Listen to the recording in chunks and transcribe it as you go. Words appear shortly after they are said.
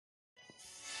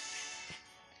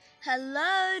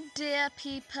Hello, dear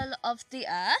people of the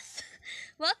earth.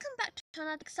 Welcome back to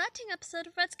another exciting episode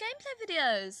of Red's Gameplay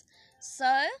Videos.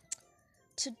 So,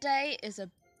 today is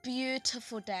a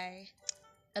beautiful day.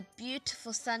 A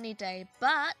beautiful sunny day,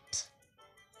 but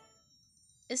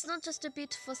it's not just a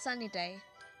beautiful sunny day.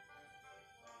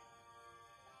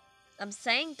 I'm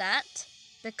saying that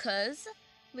because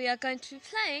we are going to be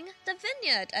playing the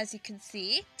Vineyard, as you can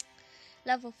see.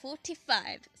 Level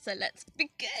 45. So let's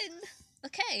begin.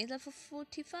 Okay, level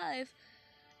 45.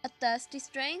 A thirsty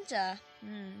stranger.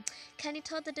 Can you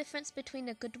tell the difference between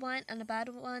a good wine and a bad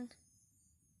one?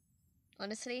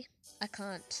 Honestly, I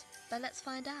can't. But let's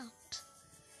find out.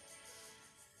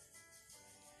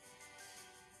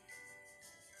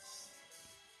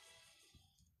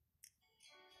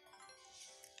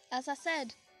 As I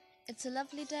said, it's a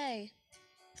lovely day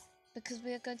because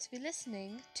we are going to be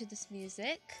listening to this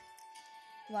music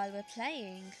while we're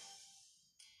playing.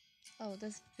 Oh,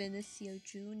 there's Vinicio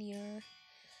Jr.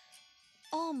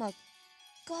 Oh my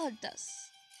god,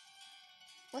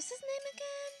 what's his name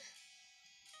again?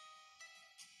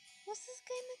 What's his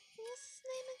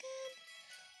name again?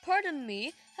 Pardon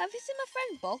me, have you seen my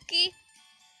friend Bulky?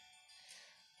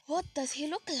 What does he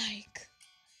look like?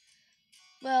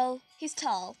 Well, he's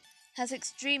tall, has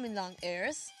extremely long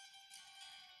ears,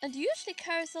 and usually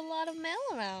carries a lot of mail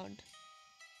around.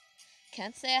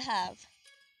 Can't say I have.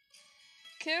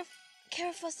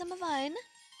 Care for some wine?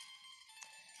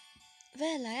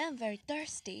 Well, I am very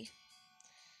thirsty.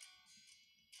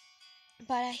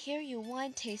 But I hear your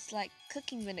wine tastes like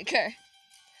cooking vinegar.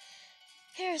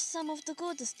 Here's some of the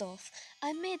good stuff.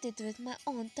 I made it with my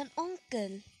aunt and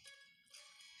uncle.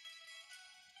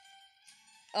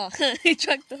 Oh, he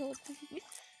drank the whole thing.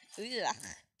 Ugh.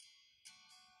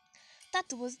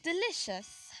 That was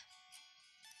delicious.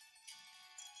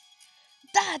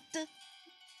 That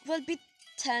will be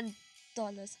 $10.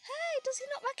 Hey, does he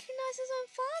not recognize his own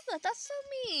father? That's so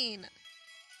mean.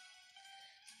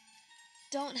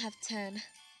 Don't have 10.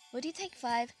 Would you take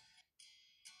 5?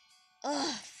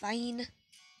 Ugh, fine.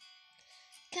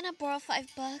 Can I borrow $5?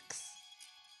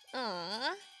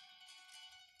 Aww.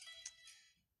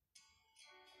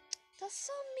 That's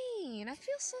so mean. I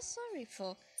feel so sorry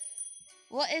for...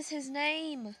 What is his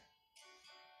name?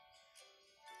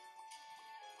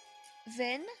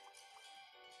 Vin?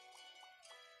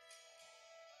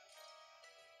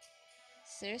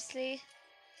 Seriously?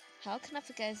 How can I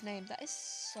forget his name? That is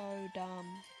so dumb.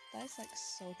 That is like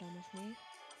so dumb of me.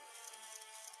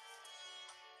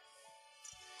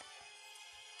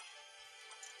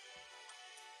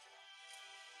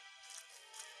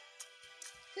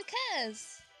 Who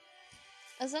cares?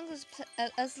 As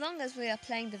long as we are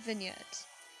playing the Vineyard,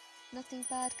 nothing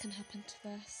bad can happen to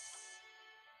us.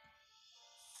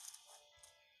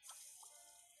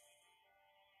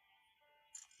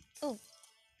 Oh,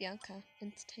 Bianca,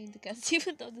 entertain the guests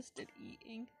even though they're still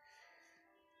eating.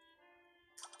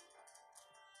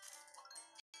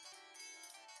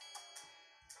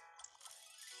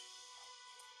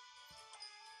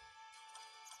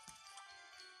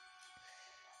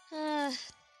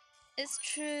 It's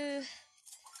true.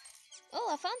 Oh,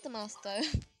 I found the mouse though.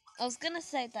 I was gonna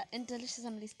say that in Delicious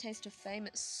Emily's Taste of Fame,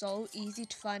 it's so easy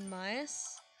to find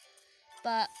mice,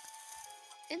 but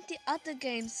in the other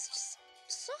games, it's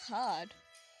just so hard.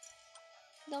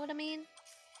 Know what I mean?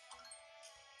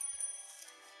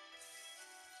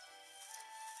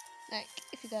 Like,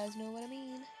 if you guys know what I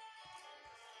mean.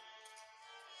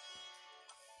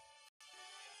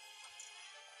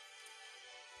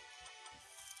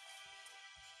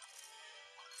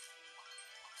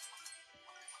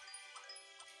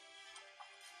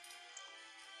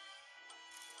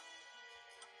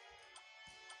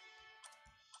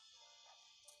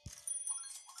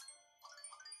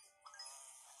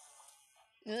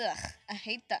 Ugh, I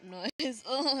hate that noise.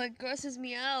 Oh, it grosses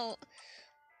me out.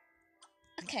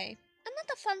 Okay,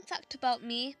 another fun fact about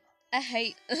me. I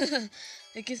hate...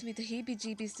 it gives me the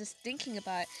heebie-jeebies just thinking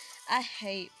about it. I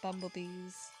hate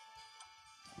bumblebees.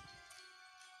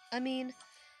 I mean,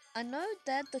 I know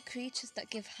they're the creatures that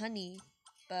give honey,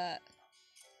 but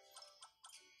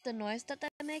the noise that they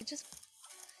make just...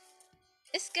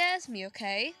 It scares me,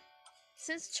 okay?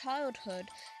 Since childhood,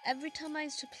 every time I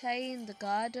used to play in the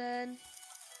garden,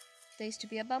 there used to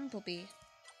be a bumblebee.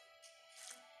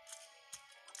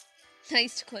 I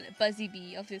used to call it Buzzy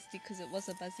Bee, obviously, because it was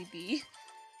a Buzzy Bee.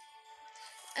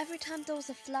 Every time there was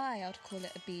a fly, I would call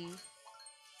it a bee.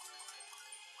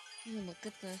 Oh my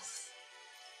goodness.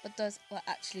 But those were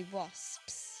actually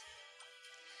wasps.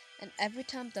 And every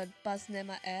time they'd buzz near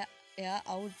my ear,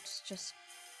 I would just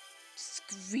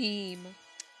scream.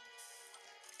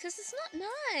 Because it's not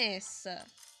nice.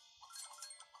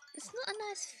 It's not a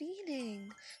nice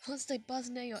feeling. Once they buzz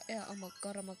near your ear, oh my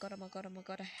god, oh my god, oh my god, oh my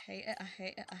god, I hate it, I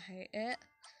hate it, I hate it.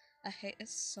 I hate it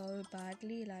so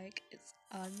badly, like, it's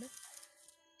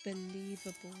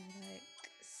unbelievable, like,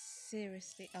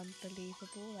 seriously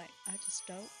unbelievable, like, I just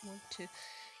don't want to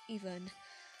even,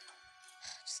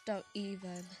 just don't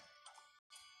even.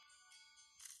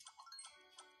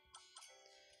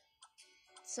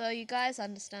 So you guys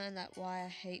understand that why I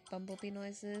hate bumblebee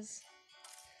noises?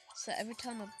 So every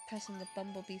time I'm pressing the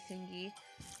bumblebee thingy,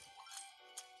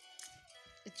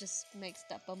 it just makes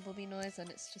that bumblebee noise and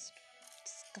it's just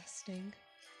disgusting.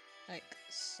 Like,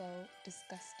 so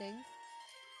disgusting.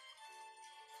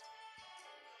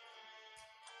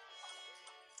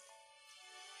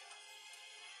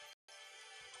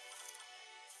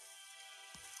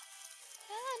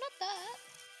 Ah, not that.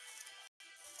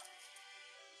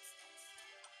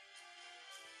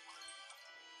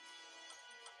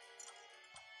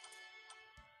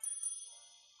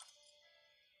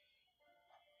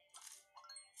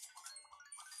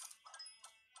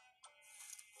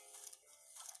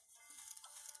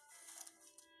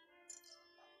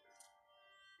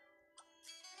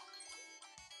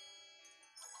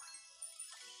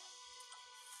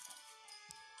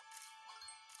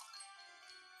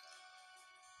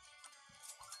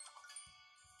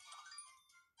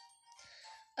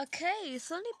 Okay,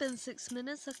 it's only been 6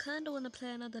 minutes. I kinda wanna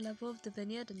play another level of the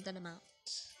vineyard and then I'm out.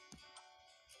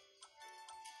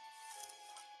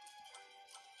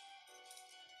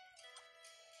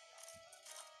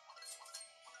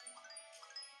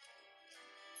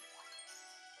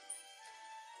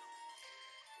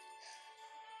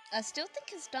 I still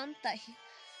think it's dumb that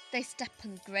they step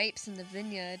on grapes in the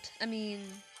vineyard. I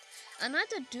mean, I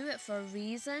might do it for a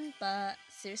reason, but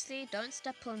seriously, don't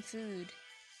step on food.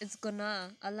 It's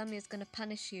gonna. Alami is gonna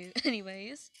punish you.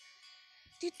 Anyways.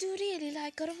 Did you really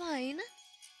like our wine?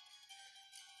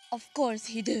 Of course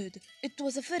he did. It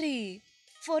was free.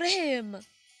 For him.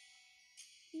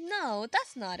 No,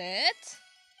 that's not it.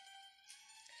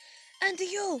 And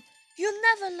you'll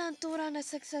never learn to run a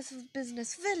successful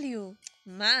business, will you?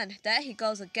 Man, there he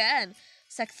goes again.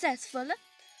 Successful?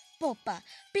 Papa,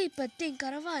 people think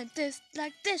our wine tastes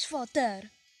like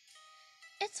dishwater.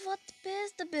 It's what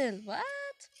pays the bill. What?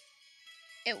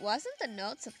 It wasn't the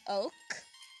notes of oak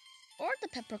or the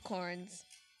peppercorns.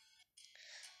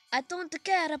 I don't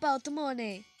care about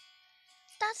money.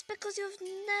 That's because you've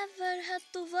never had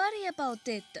to worry about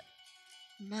it.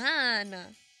 Man,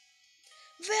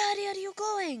 where are you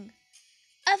going?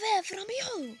 Away from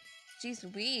you! Jeez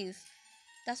Louise,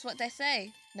 that's what they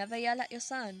say. Never yell at your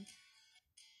son.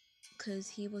 Because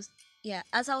he was, yeah,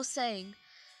 as I was saying,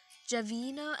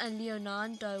 Javino and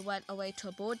Leonardo went away to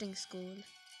a boarding school.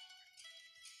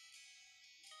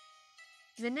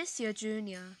 Vinicio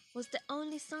Jr. was the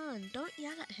only son. Don't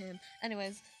yell at him.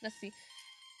 Anyways, let's see.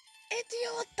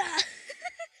 Idiota!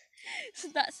 So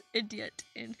that's idiot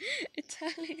in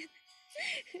Italian.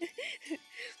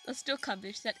 I still can't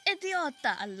believe she said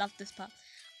idiota. I love this part.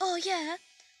 Oh yeah?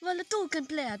 Well, two can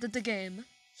play at the game.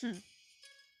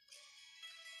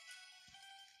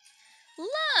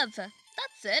 Love!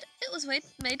 That's it. It was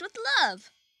made with love.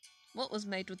 What was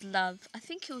made with love? I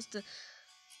think it was the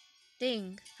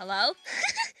thing. Hello?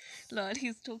 Lord,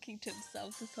 he's talking to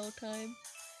himself this whole time.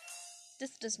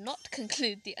 This does not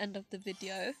conclude the end of the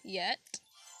video yet.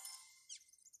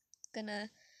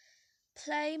 Gonna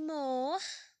play more.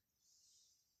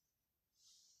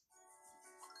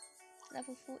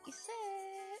 Level 46.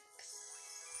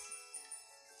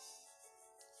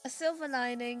 A silver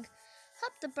lining.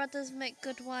 Hope the brothers make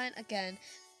good wine again,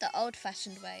 the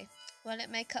old-fashioned way. Will it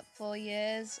make up for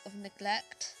years of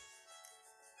neglect?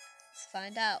 Let's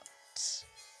find out.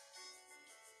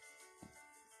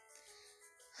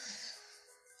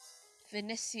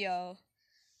 Vinicio.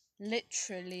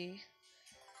 Literally.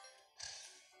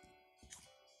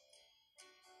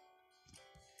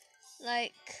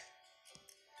 Like,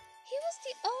 he was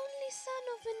the only son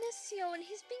of Vinicio and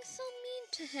he's being so mean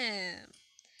to him.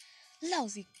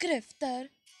 Lousy grifter.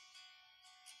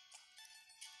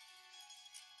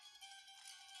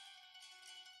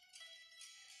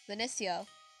 Vinicio.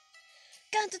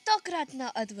 Can't talk right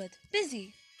now, Edward.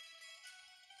 Busy.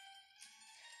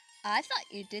 I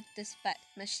thought you did this fact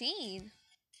machine.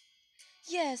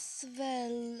 Yes,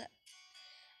 well,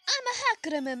 I'm a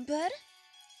hack, remember?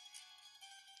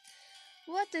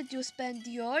 What did you spend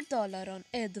your dollar on,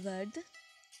 Edward?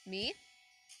 Me?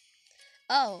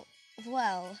 Oh,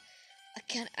 well, I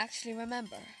can't actually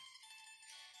remember.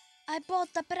 I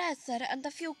bought the presser and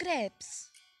a few grapes.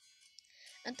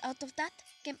 And out of that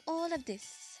came all of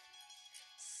this.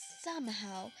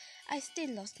 Somehow, I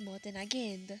still lost more than I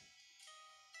gained.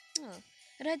 Oh,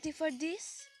 ready for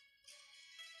this?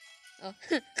 Oh.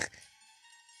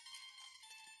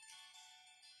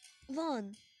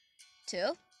 1,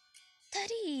 2,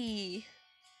 3.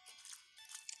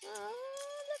 Oh,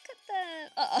 look at that.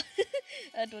 Oh,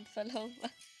 Edward fell over.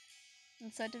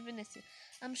 And so did Vinicius.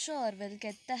 I'm sure we'll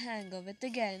get the hang of it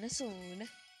again soon.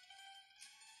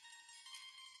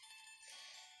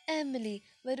 Emily,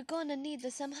 we're gonna need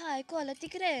some high quality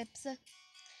grapes.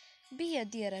 Be a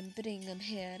dear and bring them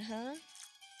here, huh?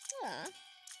 Ah.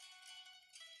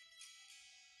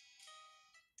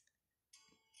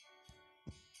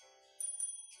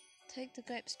 Take the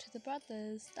grapes to the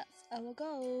brothers. That's our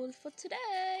goal for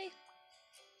today.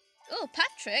 Oh,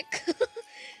 Patrick!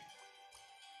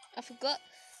 I forgot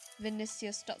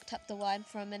Vinicius stocked up the wine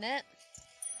for a minute.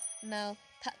 Now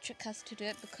Patrick has to do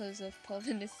it because of poor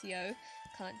Vinicio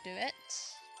can't do it.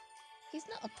 He's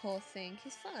not a poor thing,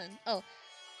 he's fun. Oh,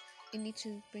 you need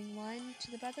to bring wine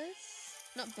to the brothers?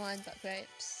 Not wine, but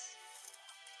grapes.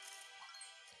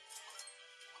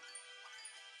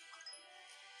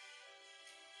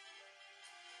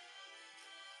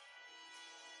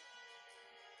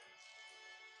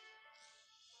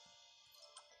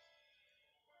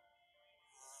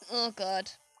 Oh god.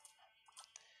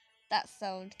 That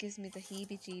sound gives me the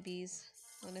heebie-jeebies.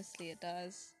 Honestly, it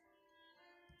does.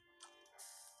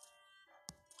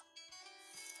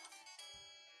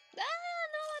 Ah,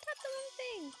 no, I tapped the wrong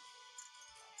thing.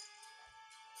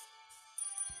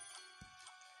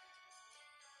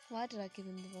 Why did I give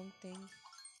him the wrong thing?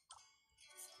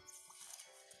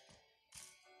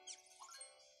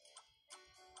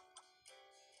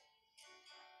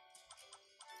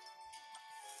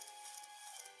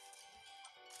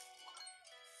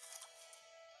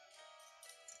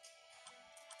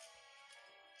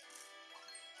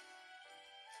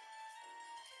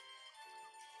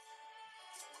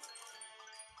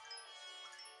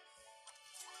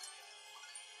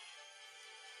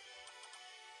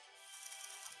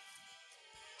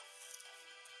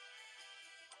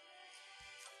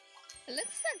 It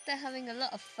looks like they're having a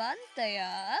lot of fun, they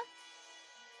are.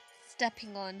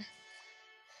 Stepping on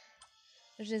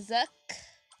Rizak.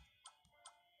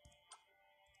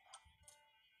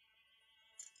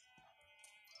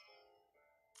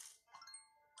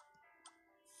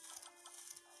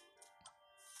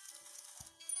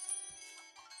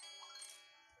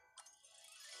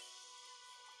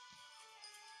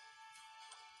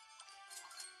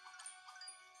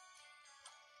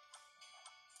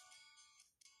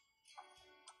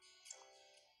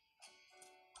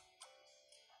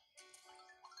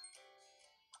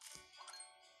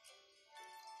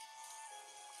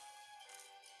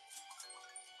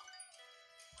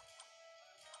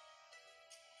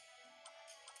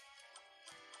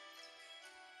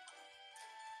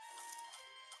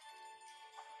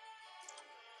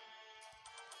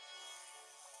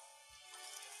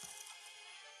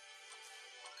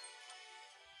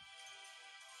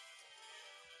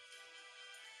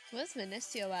 Where's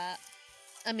Vinicio at?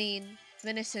 I mean,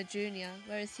 Vinicio Jr.,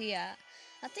 where is he at?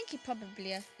 I think he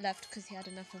probably left because he had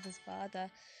enough of his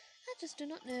father. I just do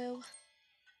not know.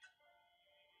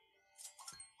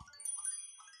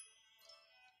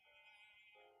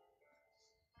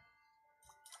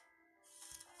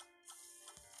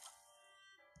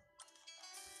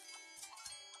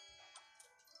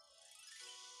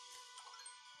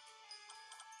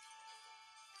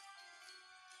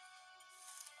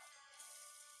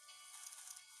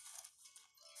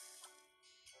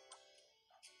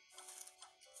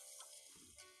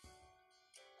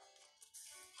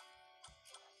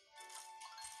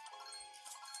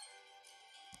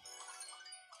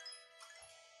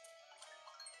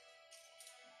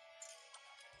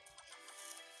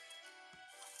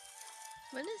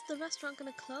 When is the restaurant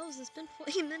gonna close? It's been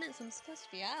 40 minutes. I'm supposed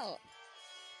to be out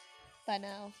by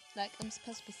now. Like, I'm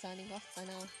supposed to be signing off by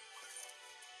now.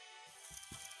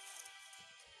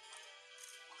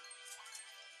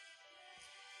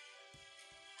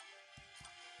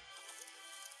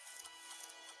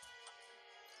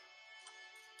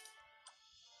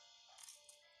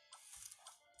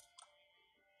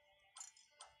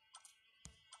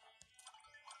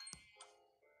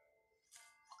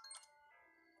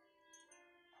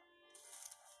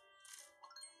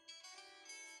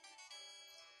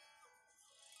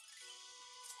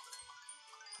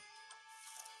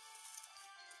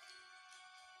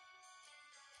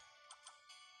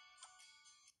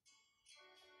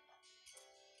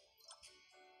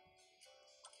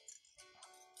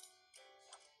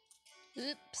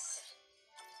 Oops.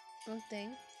 Wrong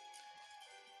thing.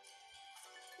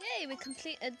 Yay, we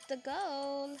completed the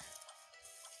goal.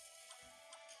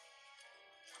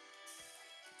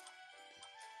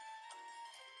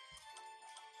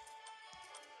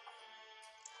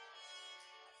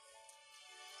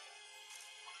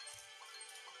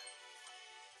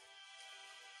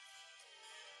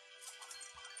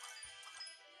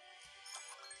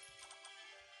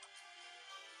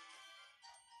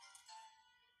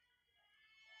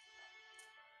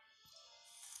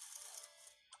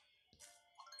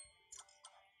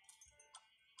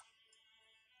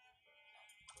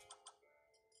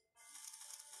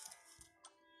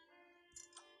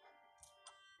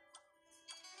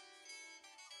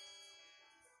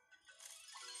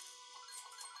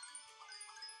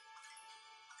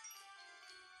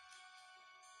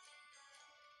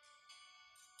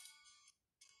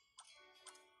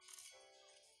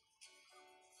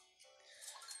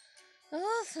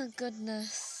 Oh, thank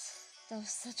goodness. That was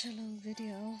such a long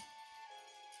video.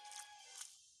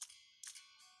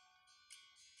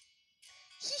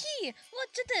 Hee,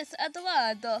 watch this,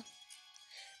 Eduardo.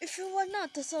 If you were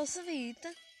not so sweet,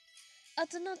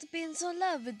 I'd not been so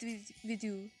loved with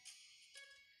you.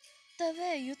 The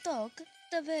way you talk,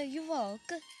 the way you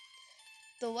walk,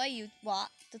 the way you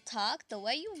walk, the talk, the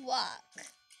way you walk.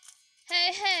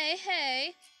 Hey, hey,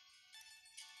 hey.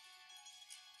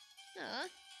 Aw.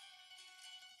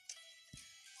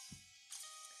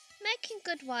 Making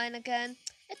good wine again.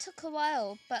 It took a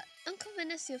while, but Uncle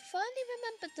Vinicio finally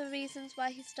remembered the reasons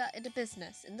why he started a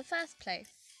business in the first place.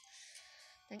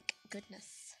 Thank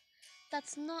goodness.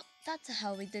 That's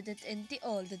how we did it in the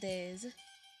old days.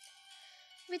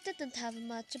 We didn't have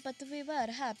much, but we were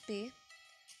happy.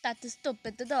 That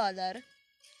stupid dollar.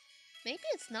 Maybe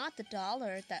it's not the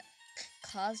dollar that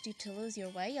caused you to lose your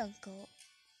way, Uncle.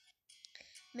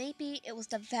 Maybe it was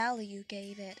the value you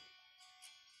gave it.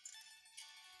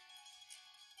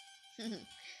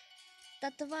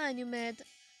 That the wine you made,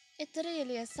 it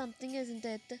really is something, isn't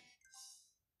it?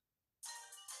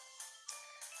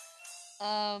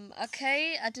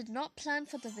 Okay, I did not plan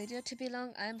for the video to be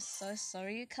long. I'm so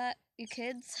sorry, you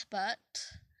kids, but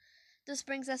this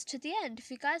brings us to the end.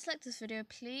 If you guys like this video,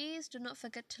 please do not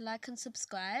forget to like and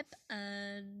subscribe,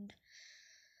 and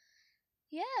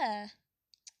yeah.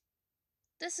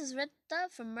 This is Rita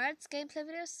from Red's Gameplay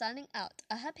Video signing out.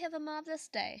 I hope you have a marvelous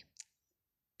day.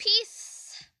 Peace!